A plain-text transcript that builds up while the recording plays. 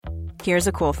Here's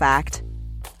a cool fact.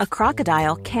 A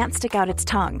crocodile can't stick out its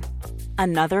tongue.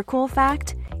 Another cool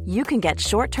fact, you can get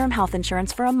short-term health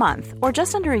insurance for a month or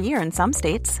just under a year in some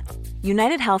states.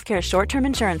 United Healthcare short-term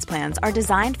insurance plans are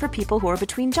designed for people who are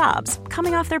between jobs,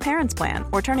 coming off their parents' plan,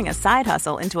 or turning a side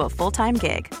hustle into a full-time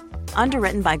gig.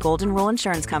 Underwritten by Golden Rule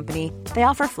Insurance Company, they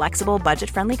offer flexible,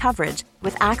 budget-friendly coverage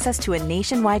with access to a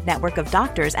nationwide network of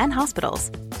doctors and hospitals.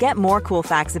 Get more cool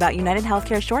facts about United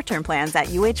Healthcare short-term plans at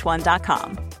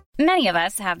uh1.com. Many of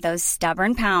us have those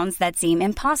stubborn pounds that seem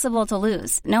impossible to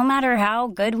lose, no matter how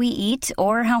good we eat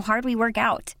or how hard we work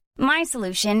out. My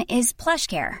solution is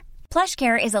PlushCare.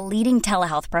 PlushCare is a leading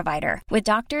telehealth provider with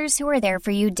doctors who are there for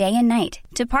you day and night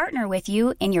to partner with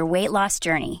you in your weight loss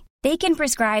journey. They can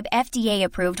prescribe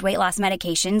FDA-approved weight loss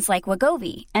medications like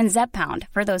Wegovy and Zepbound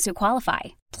for those who qualify.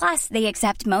 Plus, they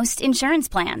accept most insurance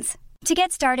plans. To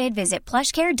get started, visit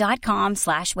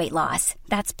plushcare.com/weightloss.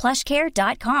 That's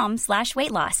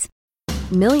plushcare.com/weightloss.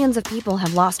 Millions of people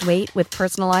have lost weight with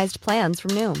personalized plans from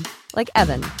Noom. Like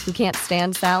Evan, who can't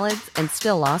stand salads and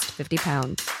still lost 50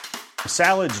 pounds.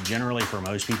 Salads generally for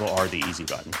most people are the easy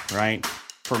button, right?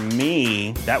 For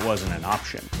me, that wasn't an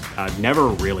option. I never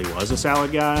really was a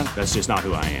salad guy. That's just not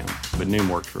who I am. But Noom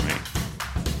worked for me.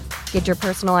 Get your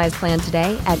personalized plan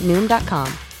today at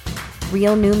Noom.com.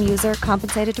 Real Noom user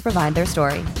compensated to provide their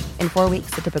story. In 4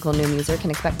 weeks, the typical Noom user can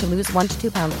expect to lose 1 to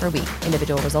 2 pounds per week.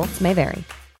 Individual results may vary.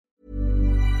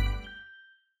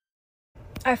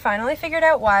 I finally figured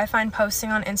out why I find posting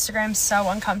on Instagram so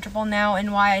uncomfortable now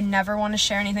and why I never want to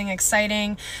share anything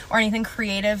exciting or anything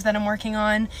creative that I'm working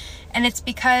on. And it's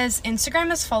because Instagram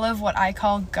is full of what I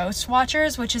call ghost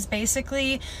watchers, which is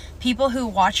basically people who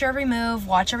watch your every move,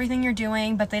 watch everything you're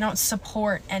doing, but they don't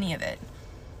support any of it.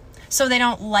 So they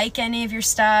don't like any of your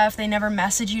stuff. They never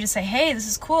message you to say, hey, this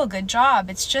is cool, good job.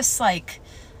 It's just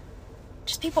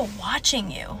people watching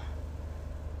you.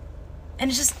 And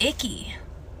it's just icky.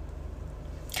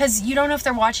 Because you don't know if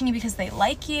they're watching you because they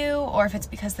like you or if it's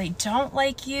because they don't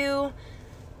like you.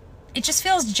 It just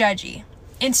feels judgy.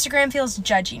 Instagram feels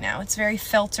judgy now. It's very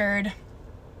filtered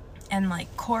and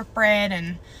corporate,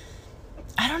 and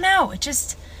I don't know. It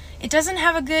doesn't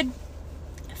have a good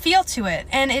feel to it,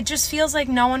 and it just feels like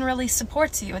no one really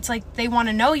supports you. It's like they want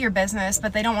to know your business,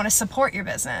 but they don't want to support your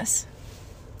business.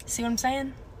 See what I'm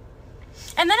saying?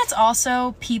 And then it's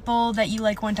also people that you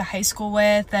went to high school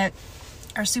with that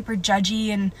are super judgy,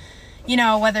 and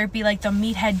whether it be the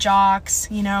meathead jocks,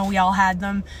 we all had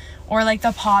them, or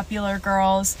the popular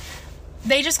girls.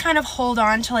 They just kind of hold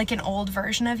on to an old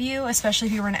version of you, especially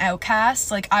if you were an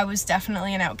outcast. I was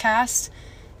definitely an outcast.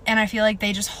 And I feel like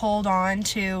they just hold on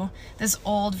to this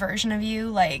old version of you,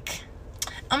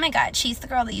 oh my God, she's the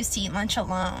girl that used to eat lunch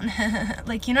alone.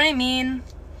 You know what I mean?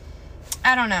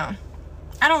 I don't know.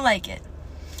 I don't like it.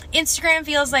 Instagram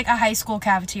feels like a high school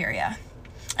cafeteria.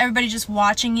 Everybody just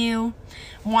watching you,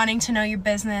 wanting to know your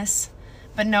business,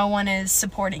 but no one is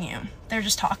supporting you. They're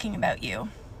just talking about you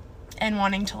and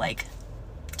wanting to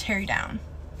tear you down.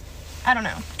 I don't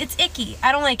know. It's icky.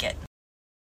 I don't like it.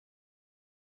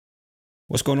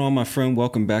 What's going on, my friend?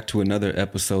 Welcome back to another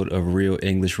episode of Real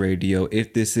English Radio.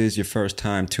 If this is your first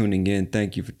time tuning in,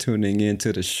 thank you for tuning in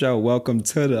to the show. Welcome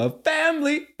to the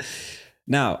family.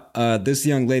 Now, this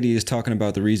young lady is talking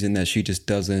about the reason that she just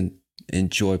doesn't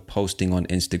enjoy posting on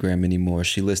Instagram anymore.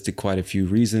 She listed quite a few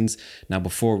reasons. Now,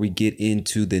 before we get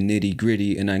into the nitty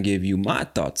gritty and I give you my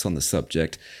thoughts on the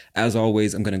subject, as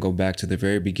always, I'm going to go back to the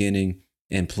very beginning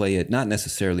and play it, not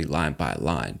necessarily line by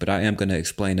line, but I am going to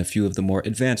explain a few of the more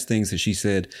advanced things that she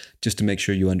said just to make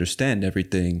sure you understand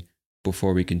everything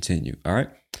before we continue. All right?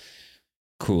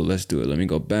 Cool. Let's do it. Let me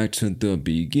go back to the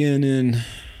beginning.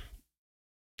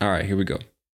 All right, here we go.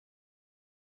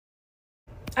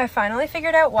 I finally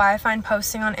figured out why I find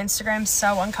posting on Instagram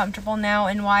so uncomfortable now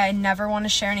and why I never want to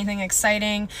share anything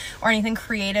exciting or anything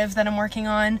creative that I'm working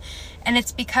on. And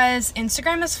it's because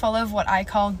Instagram is full of what I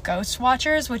call ghost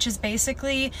watchers, which is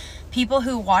basically people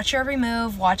who watch your every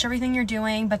move, watch everything you're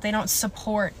doing, but they don't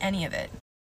support any of it.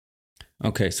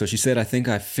 Okay, so she said, I think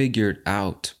I figured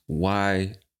out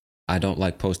why I don't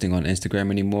like posting on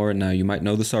Instagram anymore. Now, you might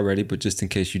know this already, but just in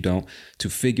case you don't, to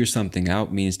figure something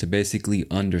out means to basically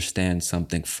understand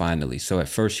something finally. So at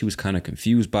first she was kind of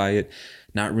confused by it,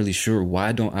 not really sure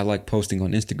why don't I like posting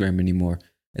on Instagram anymore.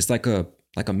 It's like a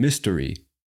mystery.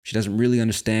 She doesn't really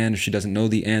understand, or she doesn't know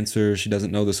the answer, she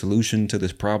doesn't know the solution to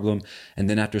this problem. And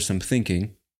then after some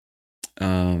thinking,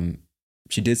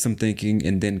 she did some thinking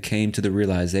and then came to the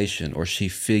realization, or she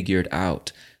figured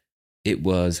out it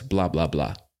was blah, blah,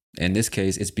 blah. In this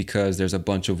case, it's because there's a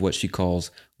bunch of what she calls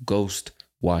ghost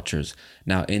watchers.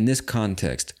 Now, in this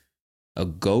context, a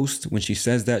ghost, when she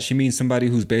says that, she means somebody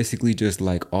who's basically just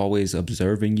like always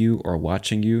observing you or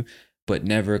watching you, but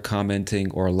never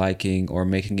commenting or liking or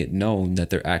making it known that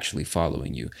they're actually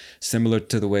following you. Similar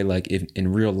to the way, like, if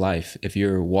in real life, if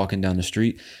you're walking down the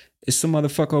street, it's some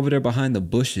motherfucker over there behind the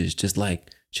bushes, just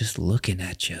looking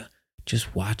at you,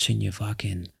 just watching you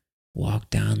fucking walk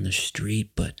down the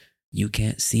street, but you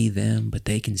can't see them, but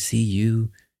they can see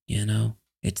you, you know?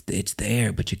 It's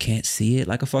there, but you can't see it,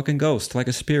 like a fucking ghost, like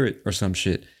a spirit or some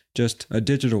shit, just a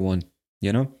digital one,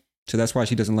 you know? So that's why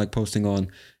she doesn't like posting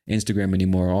on Instagram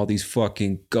anymore. All these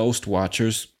fucking ghost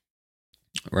watchers,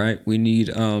 right? We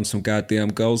need some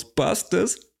goddamn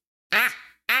Ghostbusters.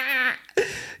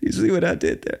 You see what I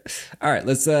did there? All right,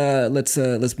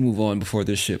 let's move on before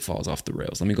this shit falls off the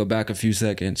rails. Let me go back a few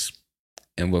seconds,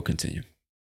 and we'll continue.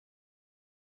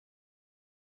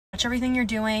 Watch everything you're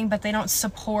doing, but they don't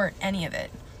support any of it.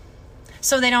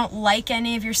 So they don't like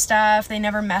any of your stuff. They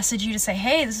never message you to say,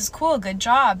 hey, this is cool, good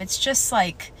job. It's just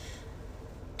like,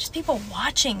 just people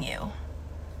watching you.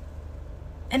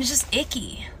 And it's just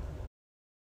icky.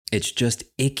 It's just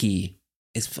icky.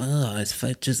 It's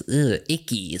just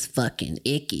icky. It's fucking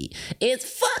icky.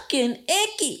 It's fucking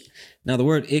icky. Now the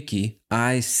word icky,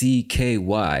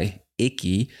 I-C-K-Y,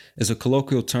 icky, is a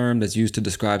colloquial term that's used to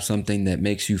describe something that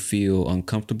makes you feel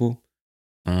uncomfortable,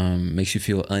 makes you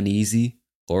feel uneasy,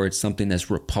 or it's something that's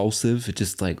repulsive. It's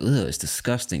just like, it's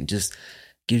disgusting. Just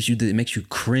it makes you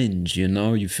cringe, you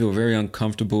know? You feel very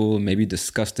uncomfortable, maybe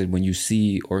disgusted when you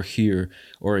see or hear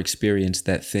or experience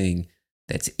that thing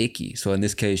that's icky. So in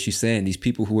this case, she's saying these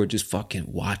people who are just fucking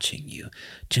watching you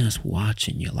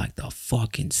like the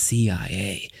fucking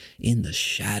CIA in the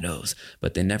shadows,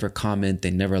 but they never comment,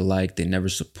 they never like, they never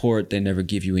support, they never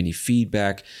give you any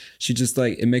feedback. She just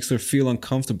like, it makes her feel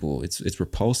uncomfortable. It's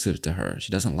repulsive to her.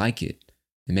 She doesn't like it.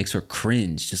 It makes her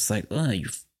cringe. Just like, you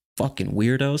fucking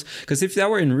weirdos. Because if that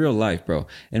were in real life, bro,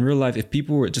 in real life, if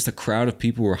people were just a crowd of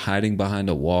people were hiding behind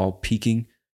a wall, peeking,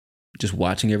 just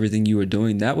watching everything you were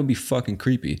doing, that would be fucking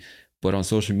creepy. But on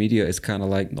social media, it's kind of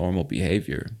like normal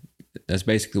behavior. That's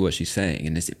basically what she's saying.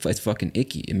 And it's fucking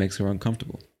icky. It makes her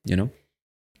uncomfortable, you know?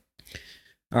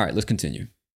 All right, let's continue.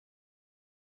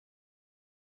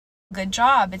 Good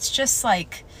job. It's just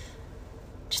like,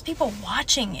 just people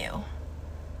watching you.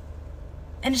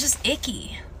 And it's just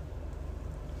icky.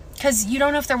 Because you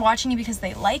don't know if they're watching you because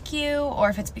they like you or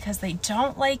if it's because they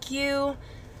don't like you.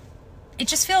 It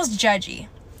just feels judgy.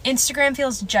 Instagram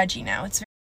feels judgy now.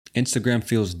 Instagram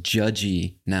feels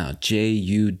judgy now.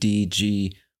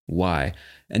 Judgy.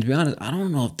 And to be honest, I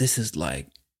don't know if this is like,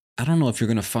 I don't know if you're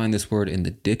going to find this word in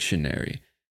the dictionary,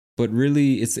 but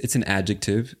really it's an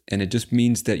adjective and it just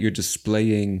means that you're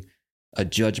displaying a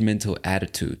judgmental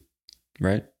attitude,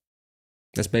 right?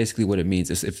 That's basically what it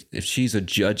means. If she's a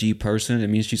judgy person, it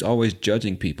means she's always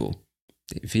judging people.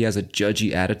 If he has a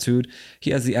judgy attitude,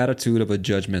 he has the attitude of a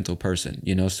judgmental person,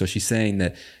 you know? So she's saying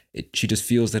that she just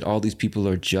feels that all these people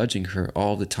are judging her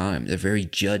all the time. They're very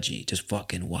judgy, just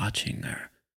fucking watching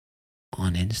her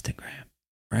on Instagram,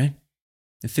 right?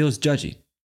 It feels judgy.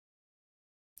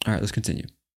 All right, let's continue.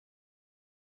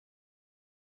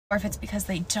 Or if it's because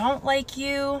they don't like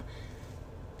you,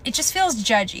 it just feels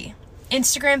judgy.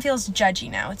 Instagram feels judgy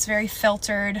now. It's very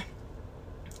filtered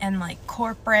and like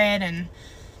corporate and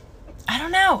I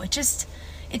don't know. It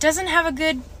doesn't have a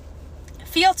good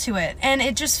feel to it. And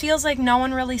it just feels like no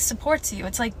one really supports you.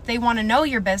 It's like they want to know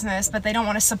your business, but they don't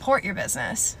want to support your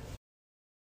business.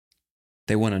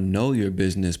 They want to know your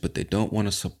business, but they don't want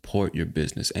to support your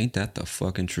business. Ain't that the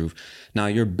fucking truth? Now,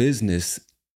 your business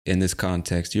in this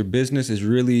context, your business is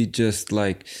really just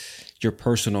like your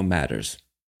personal matters.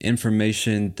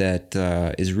 Information that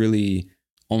is really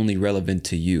only relevant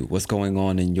to you, what's going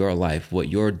on in your life, what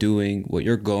you're doing, what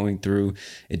you're going through.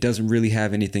 It doesn't really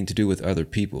have anything to do with other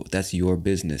people. That's your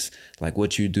business. Like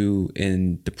what you do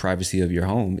in the privacy of your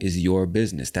home is your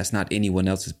business. That's not anyone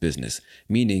else's business,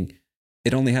 meaning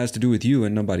it only has to do with you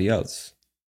and nobody else.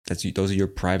 Those are your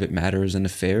private matters and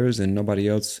affairs, and nobody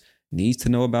else needs to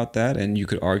know about that. And you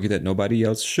could argue that nobody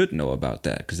else should know about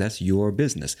that because that's your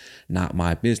business, not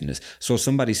my business. So if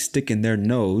somebody's sticking their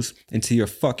nose into your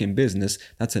fucking business,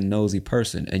 that's a nosy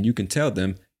person. And you can tell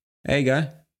them, hey guy,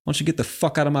 why don't you get the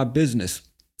fuck out of my business,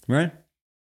 right?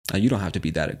 Now, you don't have to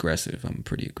be that aggressive. I'm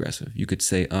pretty aggressive. You could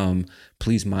say,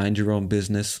 please mind your own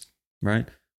business, right?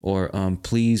 Or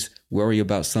please worry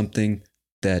about something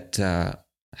that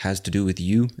has to do with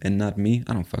you and not me.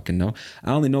 I don't fucking know.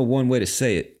 I only know one way to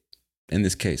say it. In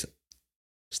this case,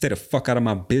 stay the fuck out of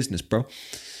my business, bro.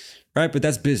 Right? But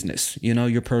that's business, you know,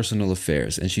 your personal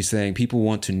affairs. And she's saying people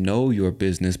want to know your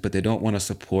business, but they don't want to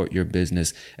support your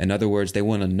business. In other words, they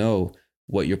want to know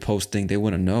what you're posting. They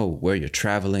want to know where you're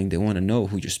traveling. They want to know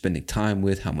who you're spending time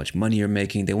with, how much money you're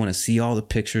making. They want to see all the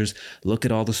pictures, look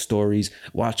at all the stories,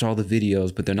 watch all the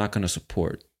videos, but they're not going to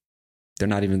support. They're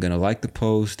not even going to like the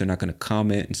post. They're not going to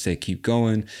comment and say, keep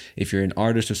going. If you're an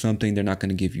artist or something, they're not going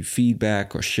to give you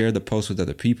feedback or share the post with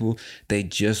other people. They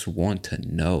just want to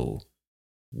know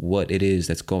what it is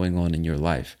that's going on in your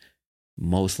life.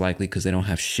 Most likely because they don't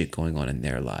have shit going on in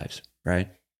their lives, right?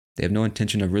 They have no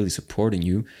intention of really supporting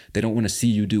you. They don't want to see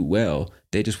you do well.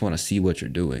 They just want to see what you're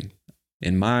doing.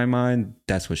 In my mind,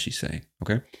 that's what she's saying,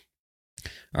 okay?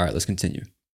 All right, let's continue.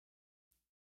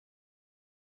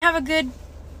 Have a good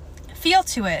feel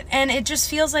to it, and it just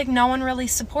feels like no one really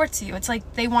supports you. It's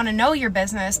like they want to know your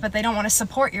business, but they don't want to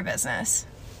support your business.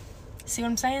 See what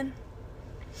I'm saying?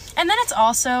 And then it's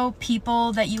also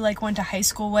people that you like went to high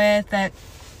school with that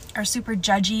are super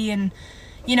judgy, and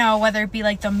you know, whether it be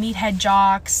like the meathead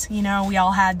jocks, you know, we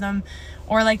all had them,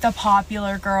 or like the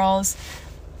popular girls,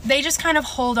 they just kind of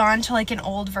hold on to like an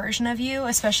old version of you,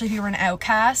 especially if you were an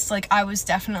outcast. Like I was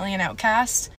definitely an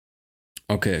outcast.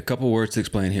 Okay, a couple words to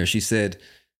explain here. She said,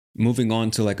 moving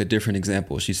on to like a different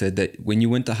example, she said that when you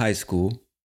went to high school,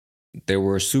 there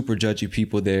were super judgy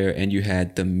people there, and you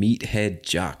had the meathead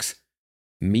jocks.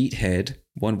 Meathead,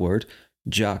 one word,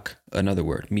 jock, another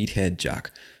word, meathead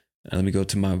jock. Let me go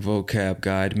to my vocab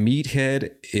guide.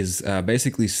 Meathead is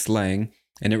basically slang,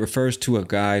 and it refers to a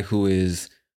guy who is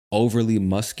overly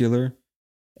muscular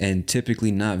and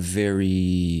typically not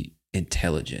very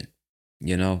intelligent.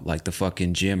 You know, like the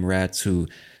fucking gym rats who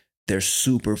they're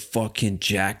super fucking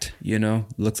jacked, you know,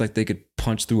 looks like they could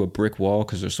punch through a brick wall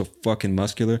because they're so fucking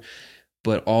muscular.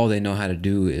 But all they know how to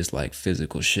do is like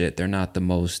physical shit. They're not the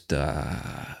most,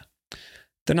 they're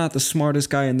not the smartest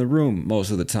guy in the room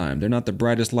most of the time. They're not the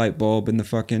brightest light bulb in the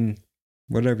fucking,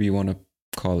 whatever you want to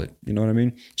call it. You know what I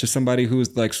mean? Just somebody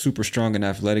who's like super strong and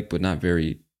athletic, but not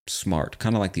very smart.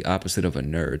 Kind of like the opposite of a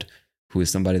nerd, who is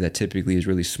somebody that typically is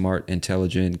really smart,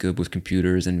 intelligent, good with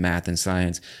computers and math and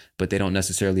science, but they don't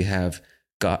necessarily have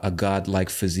a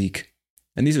godlike physique.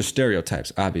 And these are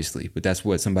stereotypes, obviously, but that's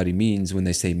what somebody means when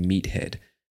they say meathead.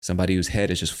 Somebody whose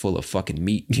head is just full of fucking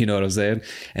meat, you know what I'm saying?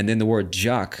 And then the word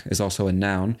jock is also a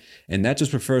noun, and that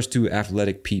just refers to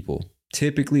athletic people,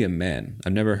 typically a man.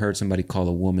 I've never heard somebody call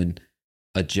a woman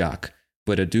a jock,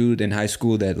 but a dude in high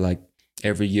school that like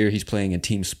every year he's playing in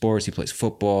team sports, he plays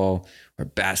football or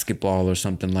basketball or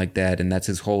something like that, and that's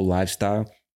his whole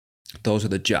lifestyle. Those are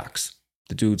the jocks,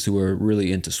 the dudes who are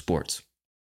really into sports.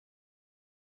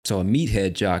 So a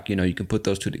meathead jock, you know, you can put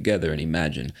those two together and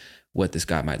imagine what this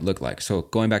guy might look like. So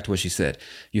going back to what she said,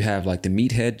 you have like the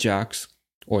meathead jocks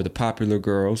or the popular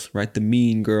girls, right? The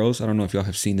mean girls. I don't know if y'all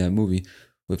have seen that movie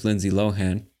with Lindsay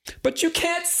Lohan. But you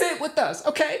can't sit with us,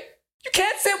 okay? You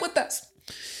can't sit with us.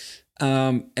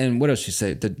 And what else she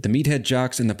say? The meathead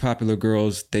jocks and the popular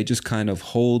girls, they just kind of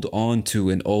hold on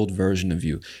to an old version of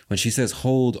you. When she says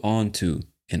hold on to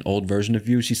an old version of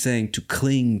you, she's saying to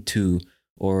cling to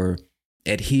or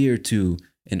adhere to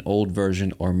an old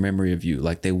version or memory of you.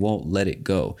 Like they won't let it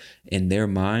go. In their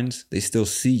minds, they still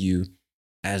see you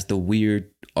as the weird,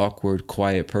 awkward,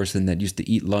 quiet person that used to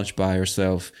eat lunch by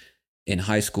herself in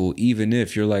high school. Even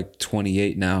if you're like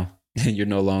 28 now and you're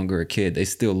no longer a kid, they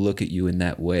still look at you in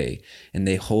that way, and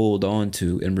they hold on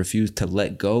to and refuse to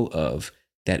let go of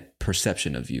that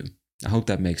perception of you. I hope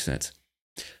that makes sense.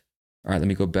 All right, let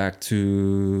me go back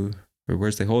to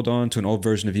where's they hold on to an old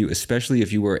version of you, especially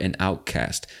if you were an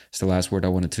outcast. It's the last word I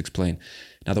wanted to explain.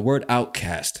 Now, the word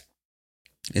outcast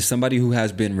is somebody who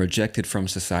has been rejected from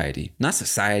society. Not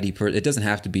society, it doesn't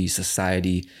have to be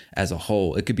society as a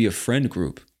whole. It could be a friend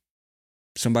group.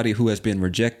 Somebody who has been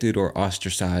rejected or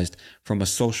ostracized from a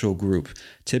social group,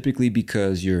 typically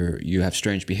because you have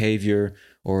strange behavior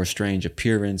or a strange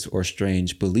appearance or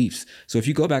strange beliefs. So if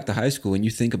you go back to high school and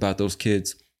you think about those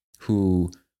kids who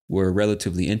were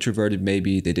relatively introverted,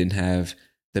 maybe they didn't have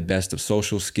the best of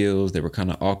social skills, they were kind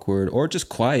of awkward or just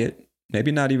quiet, maybe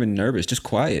not even nervous, just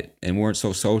quiet, and weren't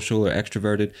so social or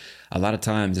extroverted. A lot of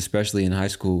times, especially in high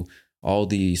school, all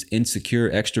these insecure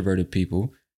extroverted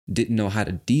people didn't know how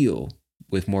to deal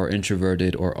with more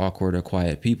introverted or awkward or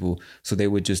quiet people. So they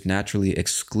would just naturally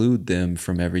exclude them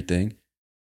from everything.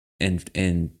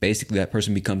 And basically that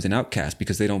person becomes an outcast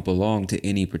because they don't belong to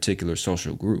any particular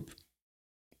social group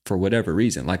for whatever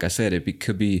reason. Like I said, it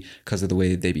could be because of the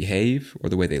way they behave or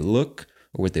the way they look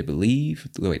or what they believe,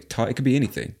 the way they talk. It could be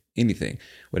anything,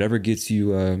 whatever gets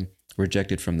you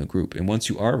rejected from the group. And once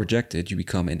you are rejected, you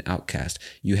become an outcast.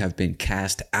 You have been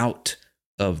cast out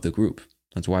of the group.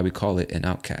 That's why we call it an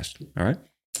outcast. All right.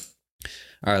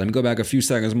 Let me go back a few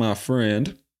seconds, my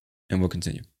friend, and we'll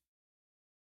continue.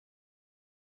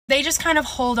 they just kind of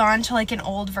hold on to like an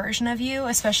old version of you,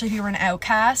 especially if you were an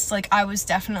outcast. Like I was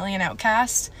definitely an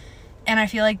outcast. And I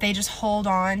feel like they just hold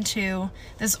on to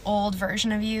this old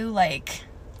version of you. Like,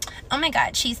 oh my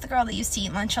God, she's the girl that used to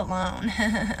eat lunch alone.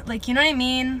 Like, you know what I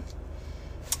mean?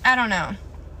 I don't know.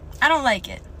 I don't like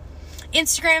it.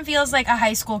 Instagram feels like a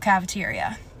high school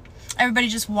cafeteria. Everybody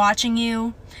just watching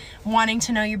you, wanting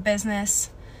to know your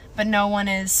business, but no one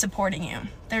is supporting you.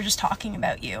 They're just talking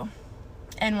about you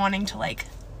and wanting to like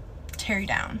tear you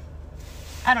down.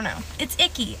 I don't know. It's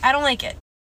icky. I don't like it.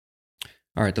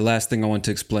 All right, the last thing I want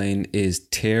to explain is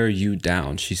tear you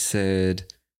down. She said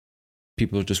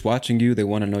people are just watching you. They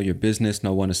want to know your business.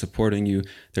 No one is supporting you.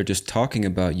 They're just talking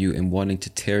about you and wanting to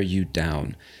tear you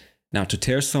down. Now, to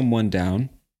tear someone down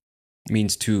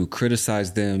means to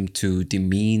criticize them, to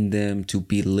demean them, to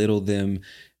belittle them.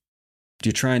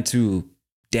 You're trying to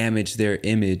damage their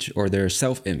image or their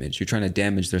self-image. You're trying to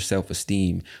damage their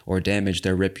self-esteem or damage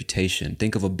their reputation.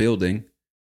 Think of a building.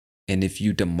 And if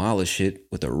you demolish it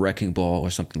with a wrecking ball or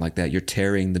something like that, you're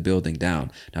tearing the building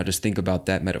down. Now just think about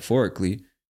that metaphorically,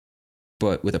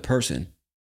 but with a person.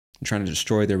 You're trying to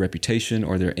destroy their reputation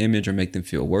or their image or make them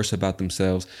feel worse about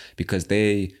themselves because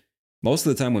most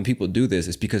of the time when people do this,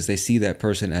 it's because they see that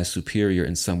person as superior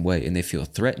in some way and they feel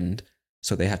threatened.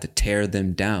 So they have to tear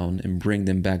them down and bring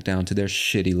them back down to their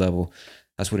shitty level.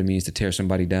 That's what it means to tear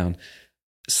somebody down.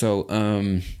 So,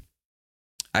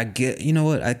 I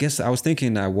guess I was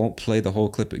thinking I won't play the whole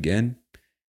clip again,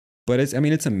 but it's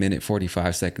a minute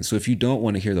 45 seconds. So if you don't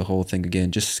want to hear the whole thing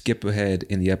again, just skip ahead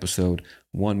in the episode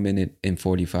 1 minute and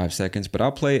 45 seconds, but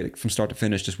I'll play it from start to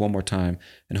finish just one more time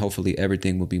and hopefully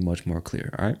everything will be much more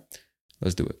clear. All right,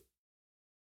 let's do it.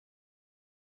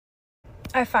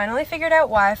 I finally figured out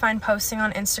why I find posting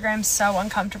on Instagram so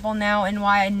uncomfortable now and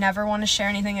why I never want to share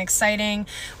anything exciting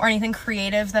or anything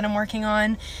creative that I'm working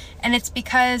on. And it's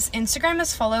because Instagram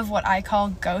is full of what I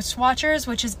call ghost watchers,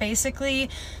 which is basically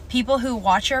people who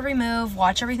watch your every move,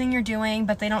 watch everything you're doing,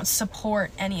 but they don't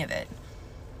support any of it.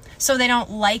 So they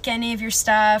don't like any of your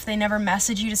stuff. They never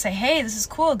message you to say, hey, this is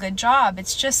cool, good job.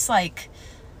 It's just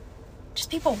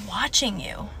people watching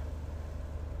you.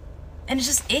 And it's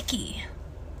just icky.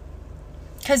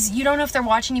 Because you don't know if they're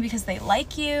watching you because they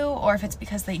like you or if it's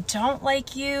because they don't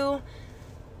like you.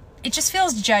 It just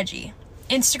feels judgy.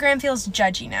 Instagram feels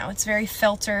judgy now. It's very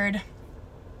filtered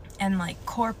and like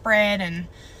corporate and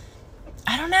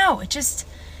I don't know. It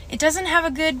doesn't have a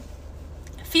good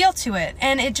feel to it.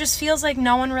 And it just feels like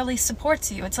no one really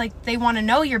supports you. It's like they want to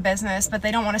know your business, but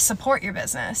they don't want to support your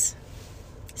business.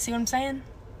 See what I'm saying?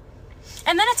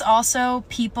 And then it's also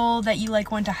people that you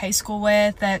like went to high school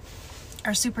with that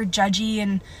are super judgy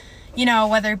and, you know,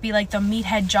 whether it be like the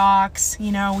meathead jocks,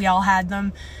 you know, we all had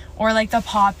them, or like the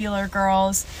popular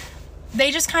girls, they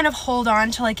just kind of hold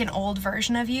on to like an old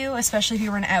version of you, especially if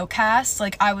you were an outcast.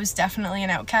 Like I was definitely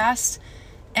an outcast,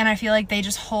 and I feel like they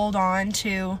just hold on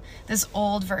to this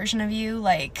old version of you.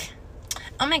 Like,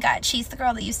 oh my God, she's the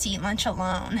girl that used to eat lunch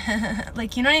alone.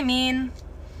 Like, you know what I mean?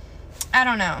 I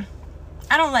don't know.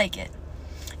 I don't like it.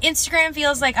 Instagram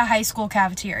feels like a high school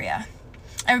cafeteria.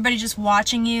 Everybody just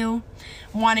watching you,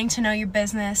 wanting to know your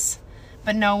business,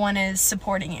 but no one is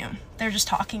supporting you. They're just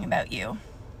talking about you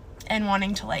and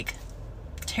wanting to like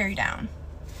tear you down.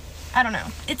 I don't know.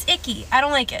 It's icky. I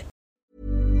don't like it.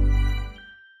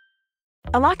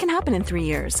 A lot can happen in 3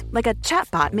 years, like a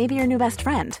chatbot may be your new best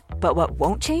friend. But what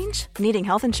won't change? Needing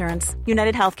health insurance.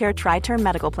 United Healthcare Tri-Term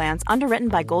Medical Plans, underwritten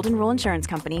by Golden Rule Insurance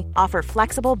Company, offer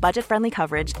flexible, budget-friendly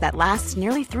coverage that lasts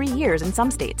nearly 3 years in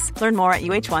some states. Learn more at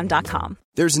uh1.com.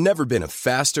 There's never been a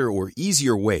faster or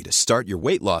easier way to start your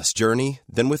weight loss journey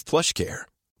than with PlushCare.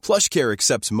 PlushCare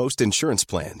accepts most insurance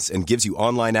plans and gives you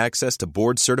online access to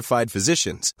board-certified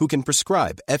physicians who can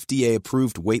prescribe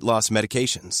FDA-approved weight loss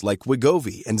medications like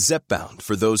Wegovy and Zepbound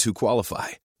for those who qualify.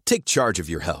 Take charge of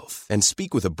your health and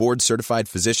speak with a board-certified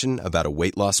physician about a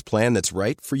weight loss plan that's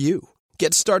right for you.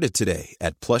 Get started today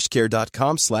at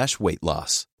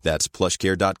plushcare.com/weight-loss. That's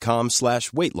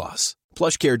plushcare.com/weight-loss.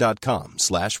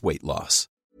 plushcare.com/weight-loss.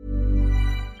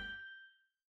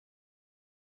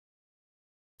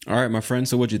 All right, my friend.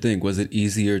 So what'd you think? Was it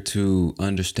easier to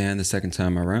understand the second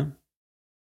time around?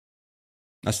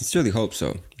 I sincerely hope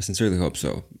so.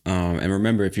 And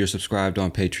remember, if you're subscribed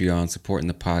on Patreon, supporting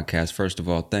the podcast, first of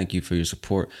all, thank you for your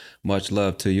support. Much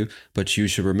love to you. But you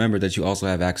should remember that you also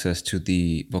have access to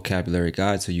the vocabulary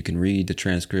guide, so you can read the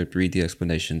transcript, read the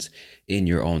explanations in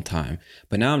your own time.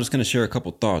 But now I'm just going to share a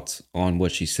couple thoughts on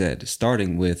what she said,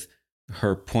 starting with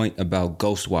her point about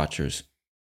ghost watchers.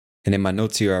 And in my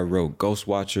notes here, I wrote ghost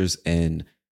watchers and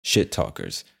shit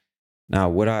talkers.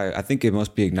 Now, I think it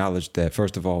must be acknowledged that,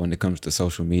 first of all, when it comes to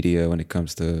social media, when it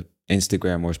comes to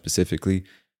Instagram more specifically,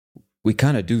 we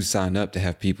kind of do sign up to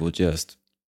have people just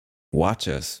watch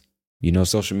us. You know,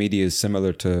 social media is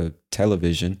similar to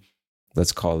television,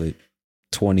 let's call it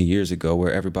 20 years ago,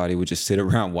 where everybody would just sit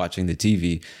around watching the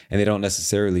TV and they don't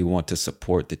necessarily want to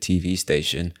support the TV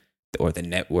station or the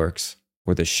networks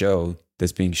or the show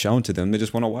that's being shown to them. They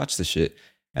just want to watch the shit.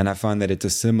 And I find that it's a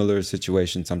similar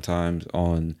situation sometimes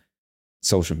on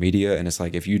social media. And it's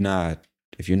like, if you're not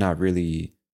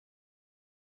really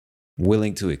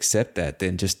willing to accept that,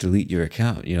 then just delete your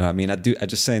account. You know, I mean, I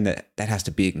just saying that has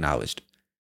to be acknowledged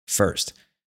first.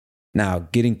 Now,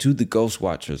 getting to the ghost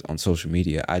watchers on social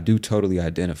media, I do totally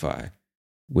identify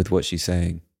with what she's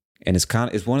saying. And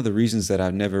it's one of the reasons that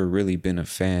I've never really been a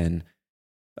fan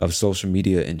of social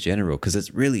media in general, because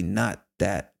it's really not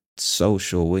that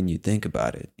social when you think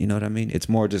about it. You know what I mean? It's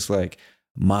more just like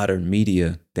modern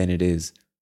media than it is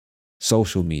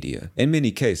social media. In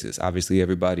many cases, obviously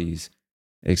everybody's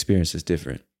experience is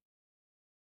different.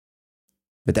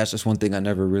 But that's just one thing I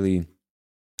never really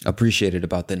appreciated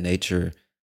about the nature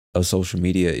of social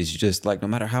media, is just like, no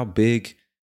matter how big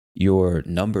your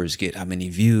numbers get, how many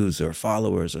views or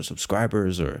followers or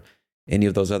subscribers or any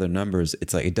of those other numbers,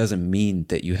 it's like, it doesn't mean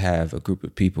that you have a group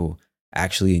of people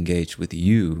actually engaged with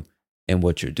you and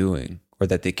what you're doing, or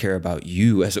that they care about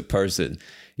you as a person.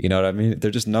 You know what I mean?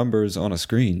 They're just numbers on a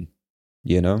screen,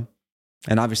 you know?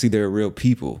 And obviously there are real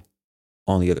people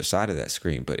on the other side of that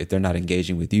screen, but if they're not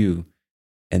engaging with you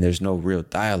and there's no real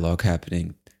dialogue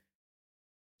happening,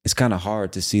 it's kind of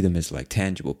hard to see them as like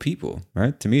tangible people,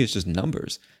 right? To me, it's just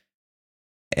numbers.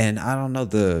 And I don't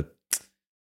know,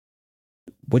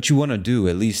 what you want to do,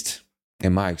 at least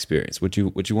in my experience, what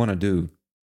you want to do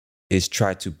is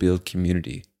try to build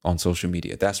community on social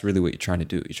media. That's really what you're trying to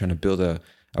do. You're trying to build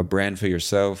a brand for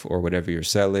yourself, or whatever you're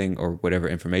selling, or whatever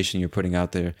information you're putting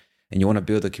out there. And you want to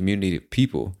build a community of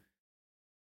people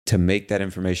to make that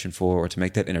information for, or to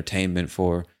make that entertainment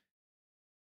for,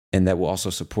 and that will also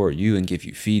support you and give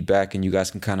you feedback, and you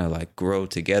guys can kind of like grow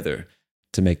together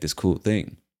to make this cool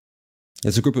thing.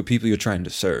 It's a group of people you're trying to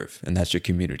serve, and that's your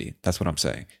community. That's what I'm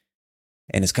saying.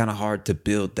 And it's kind of hard to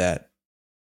build that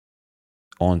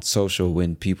on social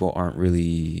when people aren't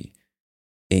really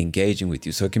engaging with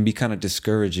you. So it can be kind of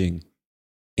discouraging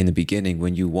in the beginning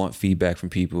when you want feedback from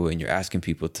people and you're asking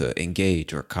people to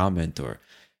engage or comment or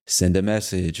send a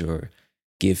message or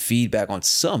give feedback on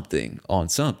something,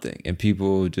 and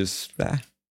people just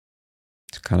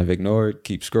kind of ignore it,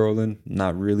 keep scrolling,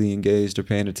 not really engaged or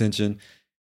paying attention.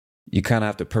 You kind of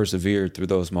have to persevere through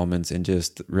those moments and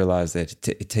just realize that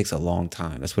it takes a long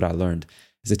time. That's what I learned,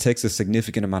 is it takes a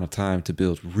significant amount of time to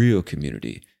build real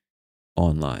community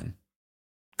online,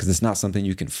 because it's not something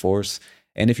you can force.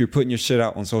 And if you're putting your shit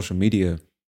out on social media,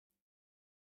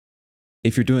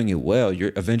 if you're doing it well,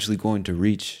 you're eventually going to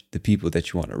reach the people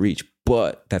that you want to reach.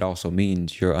 But that also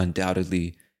means you're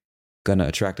undoubtedly going to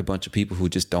attract a bunch of people who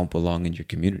just don't belong in your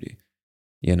community,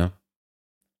 you know?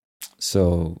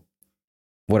 So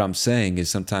what I'm saying is,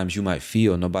 sometimes you might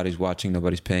feel nobody's watching,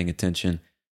 nobody's paying attention,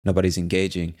 nobody's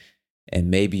engaging.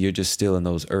 And maybe you're just still in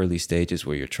those early stages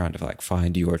where you're trying to like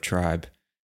find your tribe.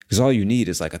 Because all you need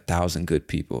is like 1,000 good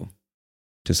people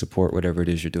to support whatever it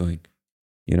is you're doing,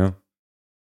 you know?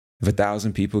 If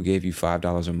 1,000 people gave you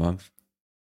 $5 a month,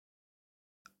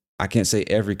 I can't say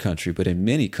every country, but in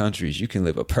many countries, you can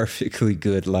live a perfectly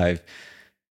good life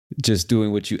just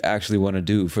doing what you actually want to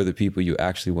do for the people you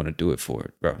actually want to do it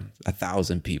for, bro.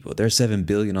 1,000 people. There's 7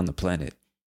 billion on the planet.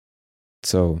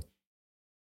 So,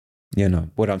 you know,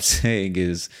 what I'm saying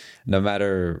is, no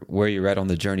matter where you're at on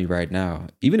the journey right now,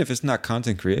 even if it's not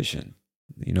content creation,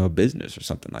 you know, a business or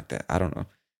something like that, I don't know.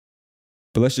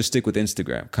 But let's just stick with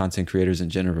Instagram, content creators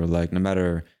in general. Like, no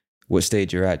matter what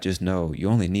stage you're at, just know you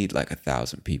only need like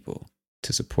 1,000 people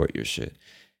to support your shit.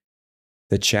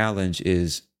 The challenge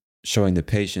is showing the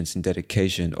patience and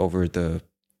dedication over the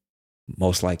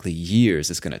most likely years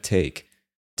it's going to take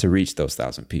to reach those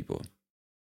 1,000 people.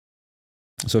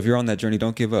 So if you're on that journey,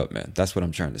 don't give up, man. That's what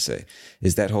I'm trying to say.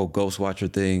 Is that whole ghost watcher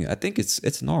thing, I think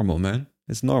it's normal, man.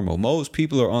 It's normal. Most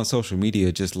people are on social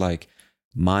media just like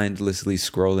mindlessly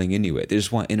scrolling anyway. They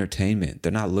just want entertainment.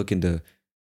 They're not looking to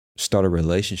start a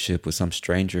relationship with some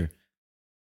stranger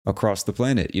across the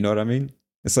planet. You know what I mean?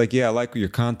 It's like, yeah, I like your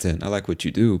content. I like what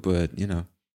you do, but you know,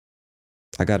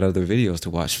 I got other videos to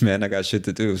watch, man. I got shit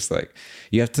to do. It's like,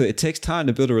 it takes time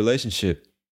to build a relationship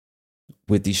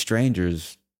with these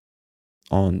strangers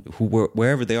on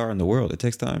wherever they are in the world. It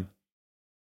takes time,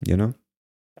 you know?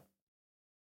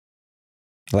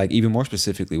 Like, even more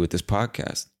specifically with this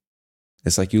podcast,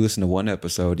 it's like you listen to one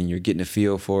episode and you're getting a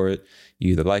feel for it.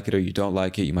 You either like it or you don't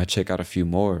like it. You might check out a few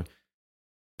more.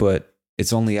 But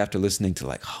It's only after listening to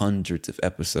like hundreds of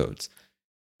episodes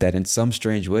that in some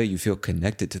strange way you feel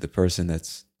connected to the person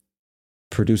that's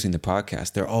producing the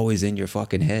podcast. They're always in your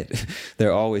fucking head.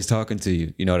 They're always talking to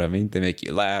you. You know what I mean? They make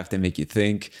you laugh. They make you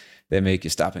think. They make you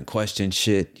stop and question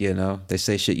shit, you know? They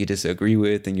say shit you disagree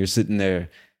with, and you're sitting there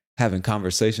having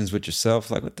conversations with yourself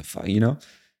like, what the fuck, you know?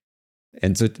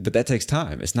 And so, but that takes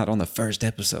time. It's not on the first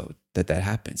episode that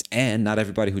happens. And not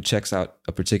everybody who checks out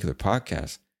a particular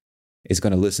podcast is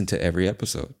going to listen to every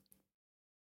episode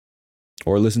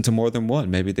or listen to more than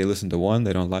one. Maybe they listen to one,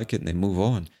 they don't like it, and they move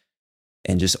on.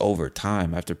 And just over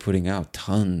time, after putting out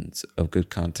tons of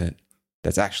good content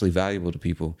that's actually valuable to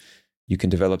people, you can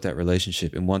develop that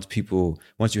relationship. And once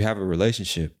you have a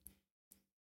relationship,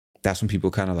 that's when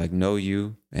people kind of like know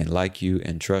you and like you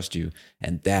and trust you.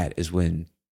 And that is when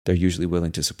they're usually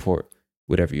willing to support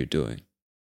whatever you're doing,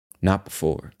 not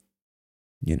before,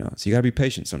 you know? So you gotta be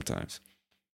patient sometimes.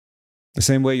 The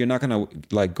same way you're not gonna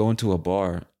like go into a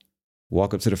bar,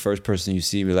 walk up to the first person you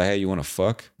see and be like, hey, you wanna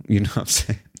fuck? You know what I'm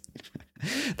saying?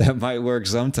 That might work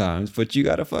sometimes, but you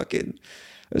gotta fucking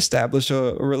establish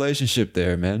a relationship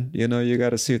there, man. You know, you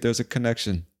gotta see if there's a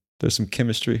connection. There's some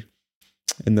chemistry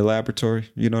in the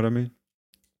laboratory. You know what I mean?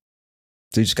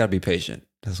 So you just gotta be patient.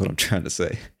 That's what I'm trying to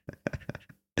say.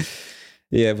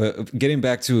 Yeah, but getting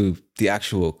back to the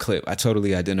actual clip, I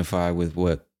totally identify with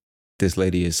what this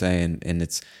lady is saying. And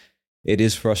it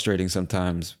is frustrating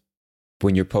sometimes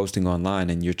when you're posting online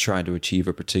and you're trying to achieve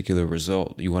a particular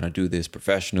result. You want to do this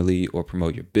professionally or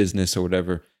promote your business or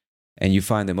whatever. And you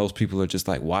find that most people are just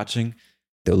like watching.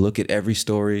 They'll look at every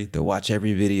story, they'll watch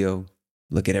every video,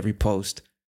 look at every post,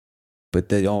 but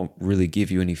they don't really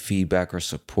give you any feedback or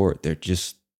support. They're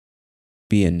just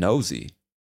being nosy,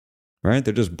 right?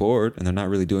 They're just bored and they're not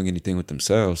really doing anything with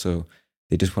themselves. So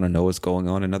they just want to know what's going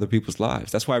on in other people's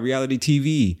lives. That's why reality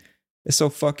TV is so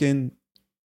fucking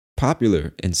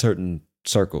popular in certain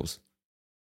circles.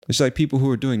 It's like people who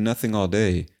are doing nothing all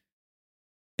day.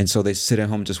 And so they sit at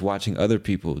home just watching other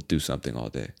people do something all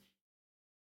day.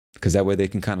 Because that way they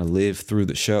can kind of live through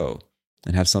the show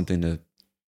and have something to,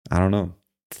 I don't know,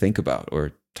 think about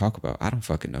or talk about. I don't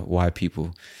fucking know why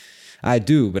people, I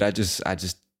do, but I just,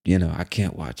 you know, I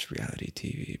can't watch reality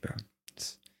TV, bro.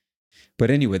 But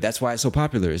anyway, that's why it's so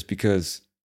popular, is because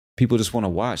people just want to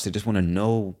watch. They just want to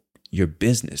know your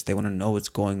business. They want to know what's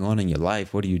going on in your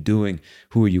life. What are you doing?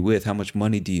 Who are you with? How much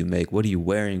money do you make? What are you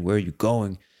wearing? Where are you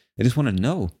going? They just want to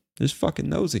know. They're just fucking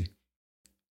nosy.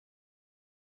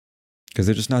 Because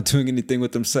they're just not doing anything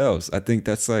with themselves. I think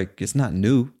that's like, it's not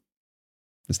new.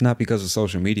 It's not because of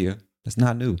social media. It's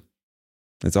not new.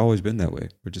 It's always been that way.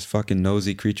 We're just fucking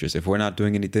nosy creatures. If we're not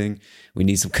doing anything, we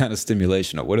need some kind of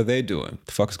stimulation. Or what are they doing? What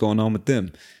the fuck's going on with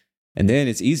them? And then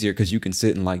it's easier because you can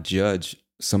sit and like judge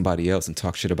somebody else and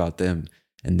talk shit about them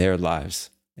and their lives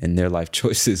and their life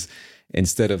choices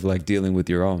instead of like dealing with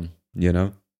your own, you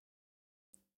know?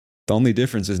 The only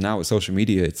difference is now with social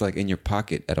media, it's like in your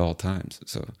pocket at all times.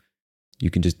 So you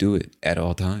can just do it at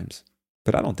all times.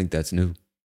 But I don't think that's new.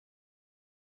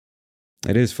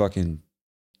 It is fucking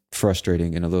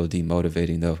frustrating and a little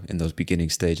demotivating though in those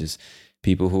beginning stages.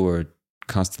 People who are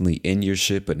constantly in your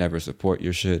shit but never support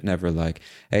your shit, never like,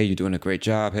 hey, you're doing a great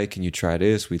job. Hey, can you try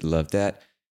this? We'd love that.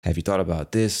 Have you thought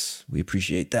about this? We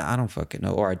appreciate that. I don't fucking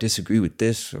know. Or I disagree with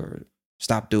this, or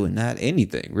stop doing that.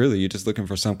 Anything, really. You're just looking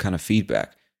for some kind of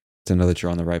feedback to know that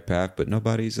you're on the right path, but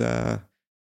nobody's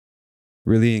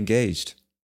really engaged.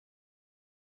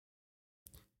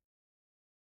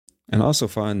 And I also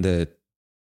find that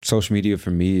social media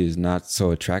for me is not so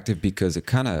attractive because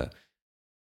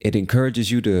it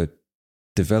encourages you to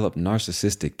develop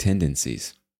narcissistic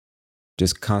tendencies.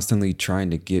 Just constantly trying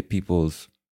to get people's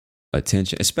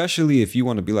attention, especially if you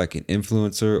want to be like an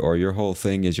influencer or your whole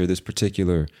thing is you're this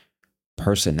particular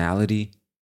personality,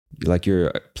 like you're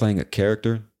playing a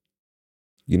character.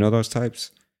 You know those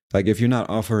types? Like if you're not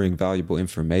offering valuable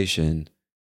information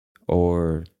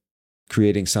or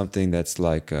creating something that's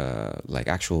like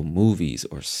actual movies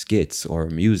or skits or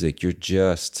music, you're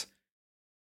just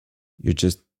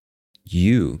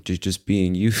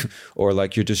being you, or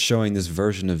like you're just showing this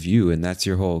version of you and that's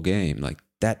your whole game, like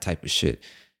that type of shit.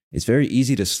 It's very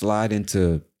easy to slide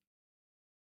into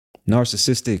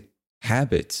narcissistic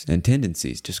habits and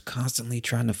tendencies, just constantly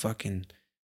trying to fucking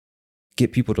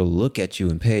get people to look at you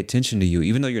and pay attention to you,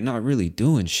 even though you're not really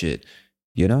doing shit,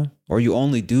 you know? Or you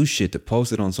only do shit to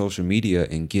post it on social media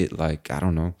and get like, I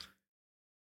don't know,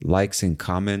 likes and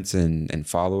comments and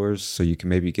followers so you can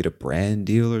maybe get a brand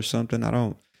deal or something.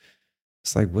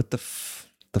 It's like, what the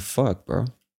fuck, bro?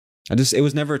 It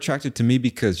was never attractive to me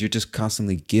because you're just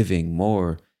constantly giving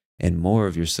more and more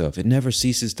of yourself. It never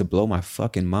ceases to blow my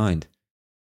fucking mind.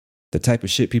 The type of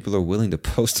shit people are willing to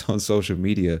post on social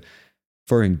media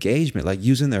for engagement, like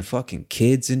using their fucking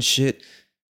kids and shit.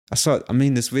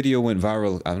 This video went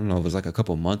viral. I don't know, it was like a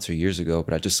couple months or years ago,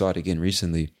 but I just saw it again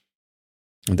recently.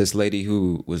 This lady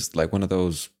who was like one of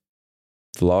those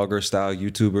vlogger style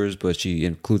YouTubers, but she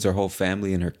includes her whole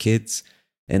family and her kids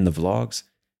in the vlogs.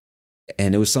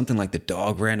 And it was something like the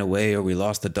dog ran away or we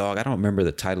lost the dog. I don't remember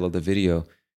the title of the video,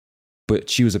 but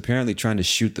she was apparently trying to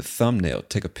shoot the thumbnail,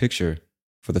 take a picture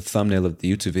for the thumbnail of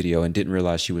the YouTube video, and didn't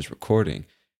realize she was recording.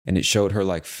 And it showed her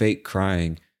like fake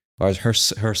crying, or her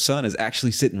son is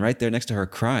actually sitting right there next to her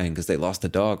crying because they lost the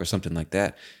dog or something like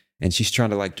that. And she's trying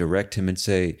to like direct him and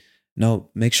say, no,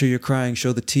 make sure you're crying,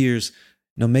 show the tears.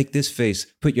 No, make this face,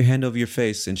 put your hand over your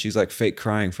face. And she's like fake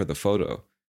crying for the photo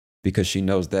because she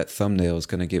knows that thumbnail is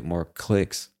going to get more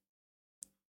clicks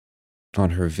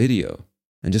on her video,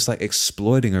 and just like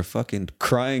exploiting her fucking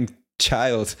crying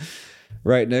child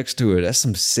right next to her. That's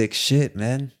some sick shit,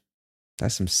 man.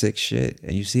 That's some sick shit.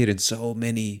 And you see it in so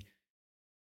many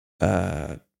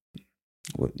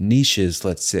niches,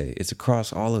 let's say. It's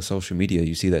across all of social media.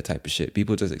 You see that type of shit.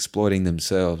 People just exploiting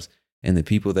themselves and the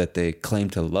people that they claim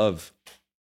to love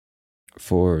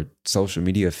for social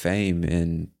media fame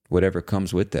and whatever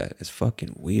comes with that. It's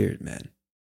fucking weird, man.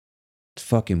 It's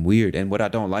fucking weird. And what I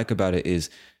don't like about it is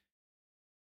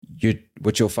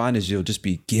what you'll find is you'll just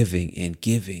be giving and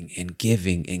giving and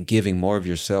giving and giving more of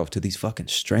yourself to these fucking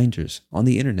strangers on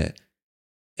the internet.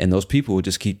 And those people will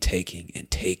just keep taking and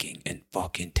taking and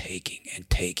fucking taking and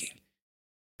taking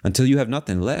until you have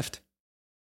nothing left.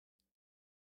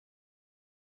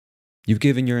 You've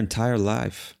given your entire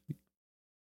life.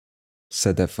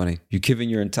 Said that funny. You've given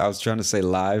your entire, I was trying to say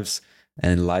lives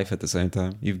and life at the same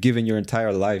time. You've given your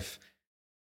entire life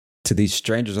to these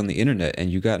strangers on the internet and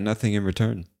you got nothing in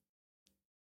return.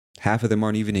 Half of them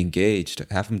aren't even engaged.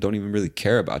 Half of them don't even really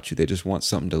care about you. They just want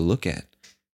something to look at.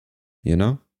 You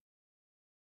know?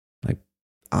 Like,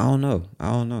 I don't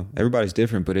know. Everybody's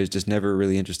different, but it's just never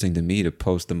really interesting to me to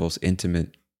post the most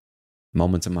intimate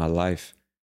moments of my life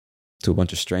to a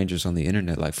bunch of strangers on the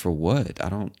internet. Like, for what?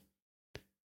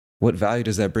 What value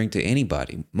does that bring to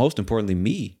anybody? Most importantly,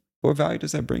 me. What value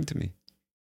does that bring to me?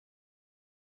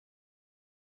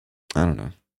 I don't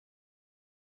know.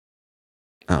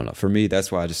 For me,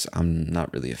 that's why I'm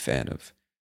not really a fan of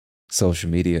social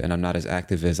media, and I'm not as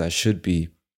active as I should be.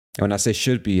 And when I say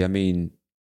should be, I mean,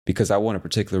 because I want a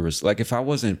particular, like if I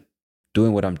wasn't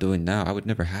doing what I'm doing now, I would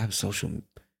never have social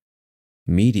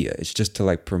media. It's just to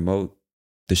like promote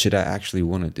the shit I actually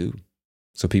want to do,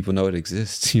 so people know it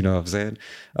exists. You know what I'm saying?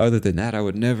 Other than that, I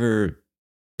would never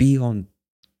be on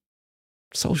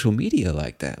social media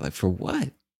like that. Like, for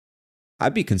what?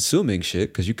 I'd be consuming shit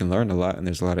because you can learn a lot and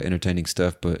there's a lot of entertaining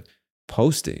stuff, but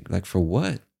posting, like, for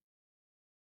what?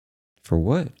 For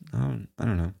what? I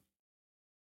don't know.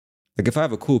 Like, if I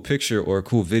have a cool picture or a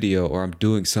cool video or I'm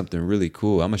doing something really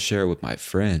cool, I'm going to share it with my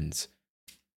friends.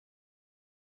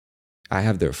 I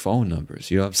have their phone numbers.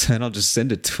 You know what I'm saying? I'll just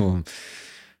send it to them.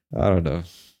 I don't know.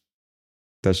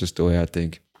 That's just the way I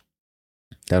think.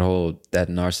 That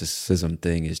narcissism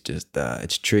thing is just,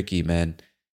 it's tricky, man.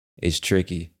 It's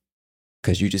tricky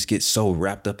because you just get so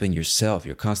wrapped up in yourself.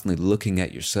 You're constantly looking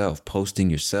at yourself, posting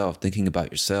yourself, thinking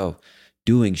about yourself,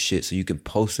 doing shit so you can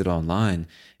post it online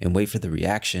and wait for the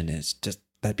reaction. And it's just,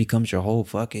 that becomes your whole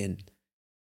fucking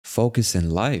focus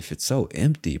in life. It's so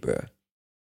empty, bro.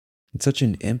 It's such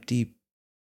an empty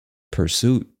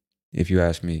pursuit, if you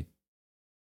ask me.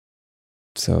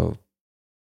 So,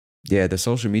 yeah, the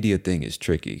social media thing is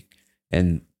tricky.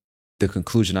 And the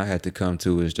conclusion I had to come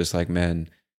to is just like, man,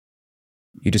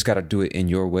 you just got to do it in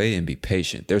your way and be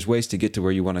patient. There's ways to get to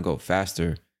where you want to go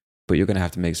faster, but you're going to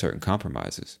have to make certain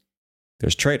compromises.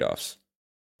 There's trade-offs,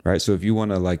 right? So if you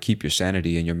want to like keep your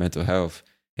sanity and your mental health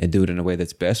and do it in a way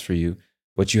that's best for you,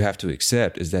 what you have to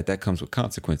accept is that comes with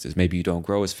consequences. Maybe you don't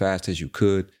grow as fast as you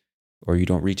could, or you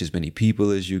don't reach as many people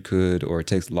as you could, or it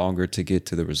takes longer to get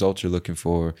to the results you're looking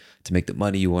for, to make the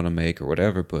money you want to make or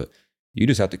whatever. But you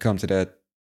just have to come to that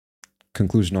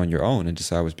conclusion on your own and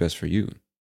decide what's best for you.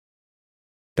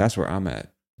 That's where I'm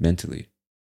at mentally,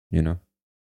 you know?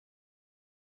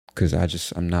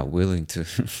 Because I'm not willing to,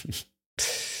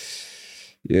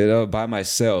 you know, by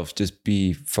myself, just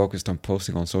be focused on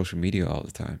posting on social media all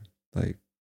the time. Like,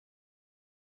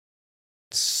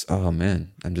 oh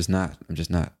man, I'm just not.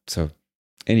 So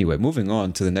anyway, moving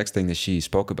on to the next thing that she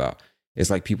spoke about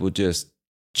is like people just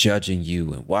judging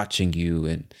you and watching you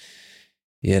and,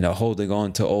 you know, holding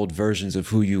on to old versions of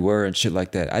who you were and shit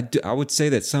like that. I would say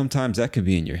that sometimes that can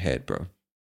be in your head, bro.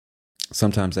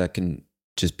 Sometimes that can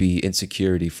just be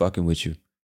insecurity fucking with you.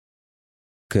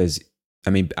 Because, I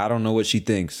mean, I don't know what she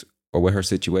thinks or what her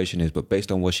situation is, but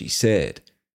based on what she said,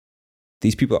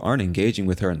 these people aren't engaging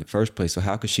with her in the first place. So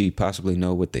how could she possibly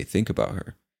know what they think about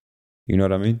her? You know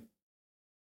what I mean?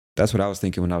 That's what I was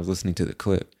thinking when I was listening to the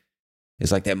clip.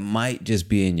 It's like that might just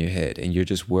be in your head and you're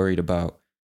just worried about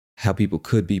how people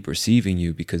could be perceiving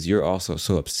you because you're also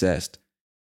so obsessed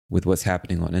with what's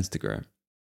happening on Instagram.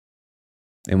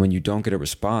 And when you don't get a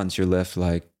response, you're left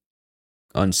like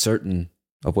uncertain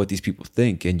of what these people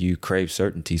think and you crave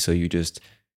certainty. So you just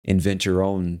invent your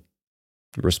own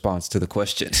response to the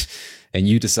question and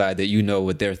you decide that you know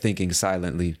what they're thinking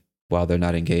silently while they're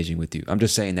not engaging with you. I'm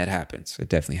just saying that happens. It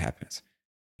definitely happens.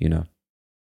 You know,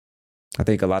 I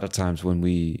think a lot of times when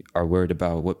we are worried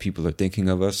about what people are thinking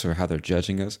of us or how they're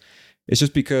judging us, it's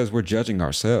just because we're judging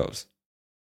ourselves.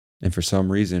 And for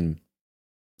some reason,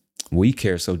 we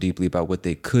care so deeply about what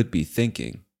they could be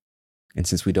thinking. And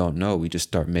since we don't know, we just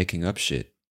start making up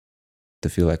shit to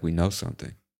feel like we know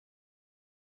something.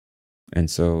 And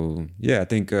so, yeah, I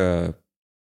think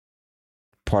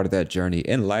part of that journey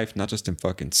in life, not just in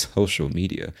fucking social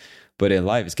media, but in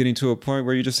life, is getting to a point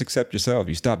where you just accept yourself.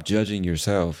 You stop judging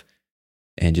yourself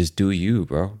and just do you,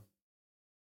 bro.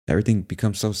 Everything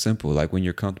becomes so simple. Like when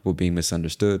you're comfortable being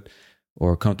misunderstood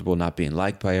or comfortable not being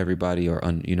liked by everybody or,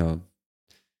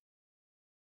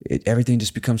 everything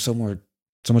just becomes so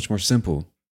much more simple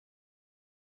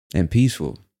and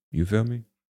peaceful. You feel me?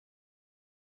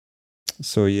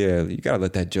 So yeah, you gotta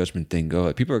let that judgment thing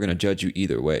go. People are gonna judge you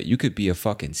either way. You could be a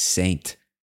fucking saint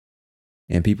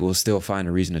and people will still find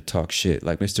a reason to talk shit.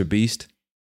 Like Mr. Beast,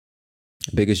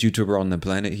 biggest YouTuber on the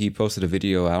planet, he posted a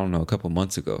video, I don't know, a couple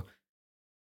months ago.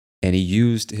 And he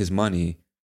used his money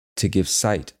to give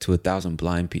sight to 1,000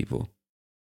 blind people.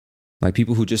 Like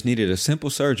people who just needed a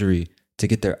simple surgery to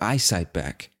get their eyesight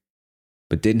back,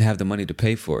 but didn't have the money to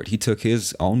pay for it. He took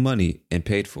his own money and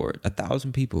paid for it.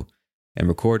 1,000 people. And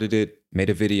recorded it, made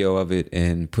a video of it,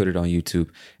 and put it on YouTube.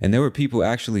 And there were people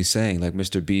actually saying, like,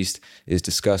 Mr. Beast is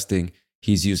disgusting.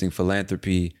 He's using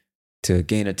philanthropy to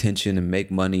gain attention and make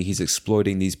money. He's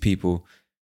exploiting these people.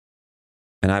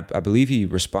 And I believe he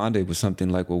responded with something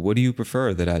like, well, what do you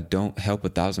prefer? That I don't help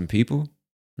 1,000 people?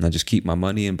 And I just keep my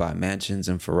money and buy mansions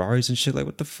and Ferraris and shit? Like,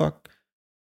 what the fuck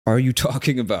are you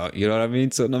talking about? You know what I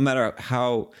mean? So no matter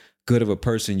how good of a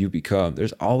person you become,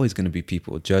 there's always going to be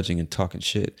people judging and talking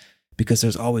shit. Because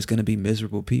there's always going to be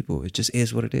miserable people. It just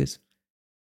is what it is.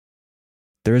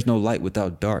 There is no light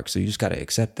without dark. So you just got to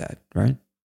accept that, right?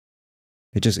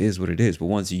 It just is what it is. But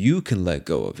once you can let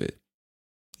go of it,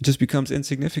 it just becomes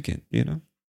insignificant, you know?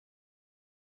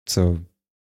 So,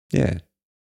 yeah.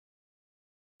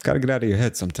 Got to get out of your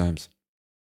head sometimes.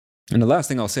 And the last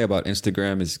thing I'll say about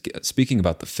Instagram is speaking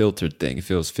about the filtered thing. It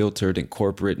feels filtered and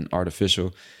corporate and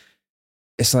artificial.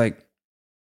 It's like,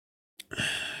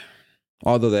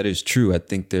 although that is true, I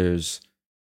think there's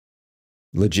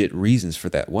legit reasons for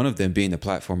that. One of them being the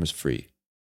platform is free.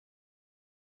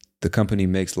 The company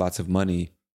makes lots of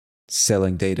money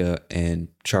selling data and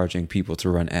charging people to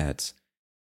run ads.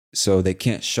 So they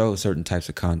can't show certain types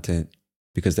of content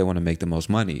because they want to make the most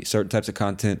money. Certain types of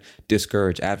content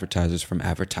discourage advertisers from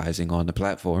advertising on the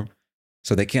platform.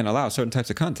 So they can't allow certain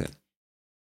types of content.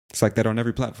 It's like that on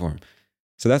every platform.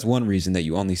 So that's one reason that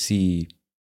you only see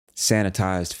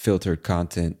sanitized, filtered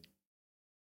content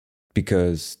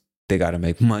because they got to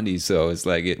make money. So it's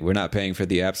like we're not paying for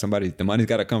the app. The money's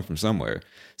got to come from somewhere.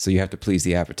 So you have to please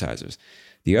the advertisers.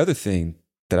 The other thing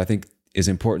that I think is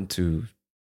important to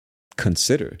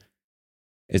consider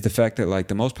is the fact that like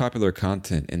the most popular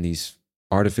content in these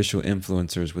artificial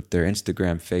influencers with their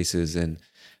Instagram faces and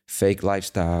fake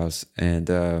lifestyles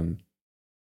and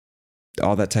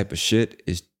all that type of shit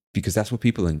is because that's what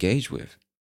people engage with.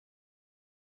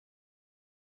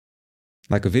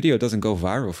 Like a video doesn't go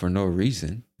viral for no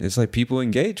reason. It's like people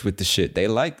engage with the shit. They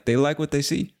like what they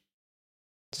see.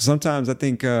 So sometimes I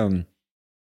think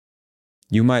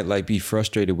you might like be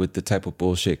frustrated with the type of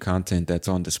bullshit content that's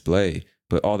on display,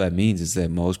 but all that means is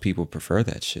that most people prefer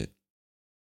that shit.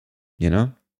 You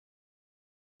know?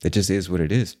 It just is what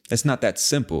it is. It's not that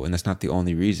simple, and that's not the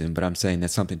only reason, but I'm saying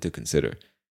that's something to consider.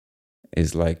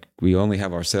 Is like we only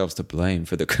have ourselves to blame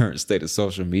for the current state of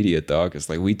social media, dog. It's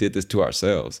like we did this to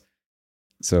ourselves.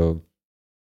 So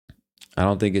I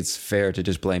don't think it's fair to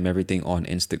just blame everything on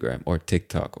Instagram or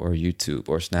TikTok or YouTube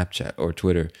or Snapchat or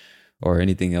Twitter or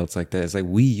anything else like that. It's like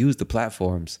we use the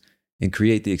platforms and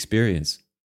create the experience.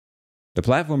 The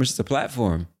platform is just a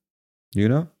platform, you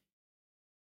know?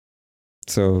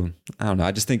 So I don't know.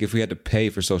 I just think if we had to pay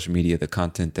for social media, the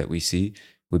content that we see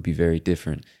would be very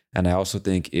different. And I also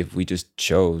think if we just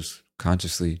chose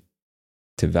consciously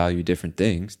to value different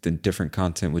things, then different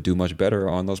content would do much better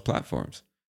on those platforms.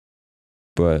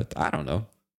 But I don't know.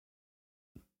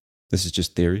 This is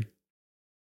just theory.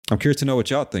 I'm curious to know what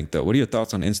y'all think, though. What are your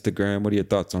thoughts on Instagram? What are your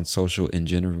thoughts on social in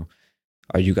general?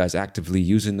 Are you guys actively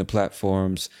using the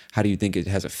platforms? How do you think it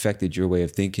has affected your way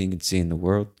of thinking and seeing the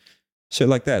world? Shit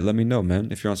like that. Let me know,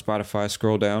 man. If you're on Spotify,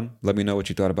 scroll down. Let me know what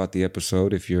you thought about the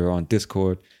episode. If you're on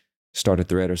Discord, start a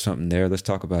thread or something there. Let's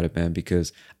talk about it, man,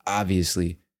 because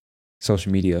obviously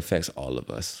social media affects all of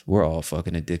us. We're all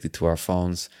fucking addicted to our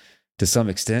phones to some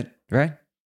extent, right?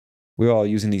 We're all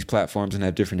using these platforms and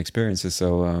have different experiences.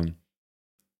 So,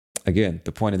 again,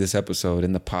 the point of this episode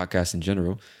and the podcast in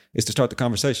general is to start the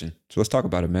conversation. So let's talk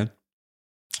about it, man.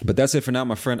 But that's it for now,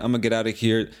 my friend. I'm going to get out of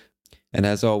here. And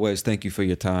as always, thank you for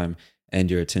your time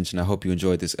and your attention. I hope you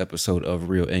enjoyed this episode of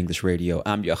Real English Radio.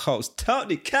 I'm your host,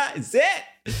 Tony Kaiser,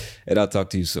 and I'll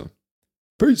talk to you soon.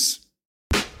 Peace.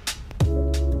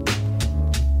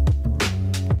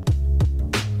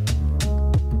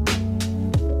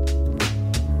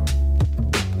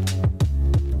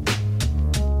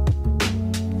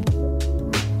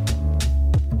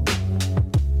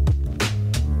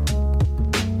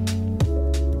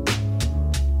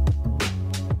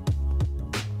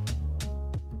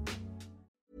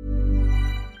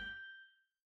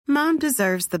 Mom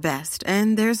deserves the best,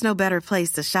 and there's no better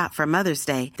place to shop for Mother's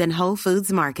Day than Whole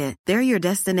Foods Market. They're your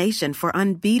destination for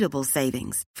unbeatable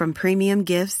savings, from premium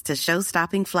gifts to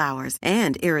show-stopping flowers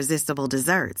and irresistible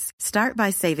desserts. Start by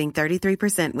saving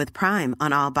 33% with Prime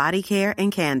on all body care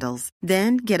and candles.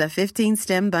 Then get a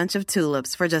 15-stem bunch of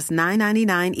tulips for just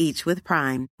 $9.99 each with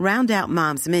Prime. Round out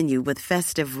Mom's menu with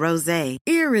festive rosé,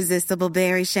 irresistible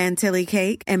berry chantilly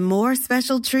cake, and more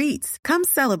special treats. Come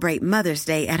celebrate Mother's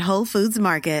Day at Whole Foods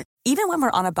Market. Even when we're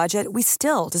on a budget, we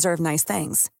still deserve nice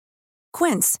things.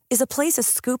 Quince is a place to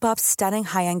scoop up stunning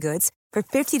high-end goods for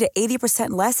 50 to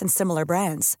 80% less than similar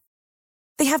brands.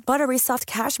 They have buttery soft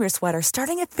cashmere sweaters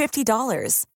starting at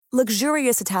 $50,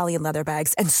 luxurious Italian leather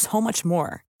bags, and so much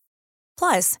more.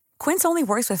 Plus, Quince only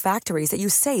works with factories that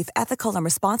use safe, ethical, and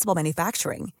responsible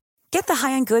manufacturing. Get the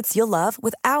high-end goods you'll love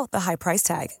without the high price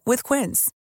tag with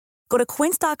Quince. Go to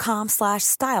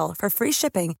quince.com/style for free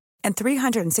shipping and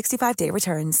 365-day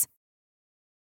returns.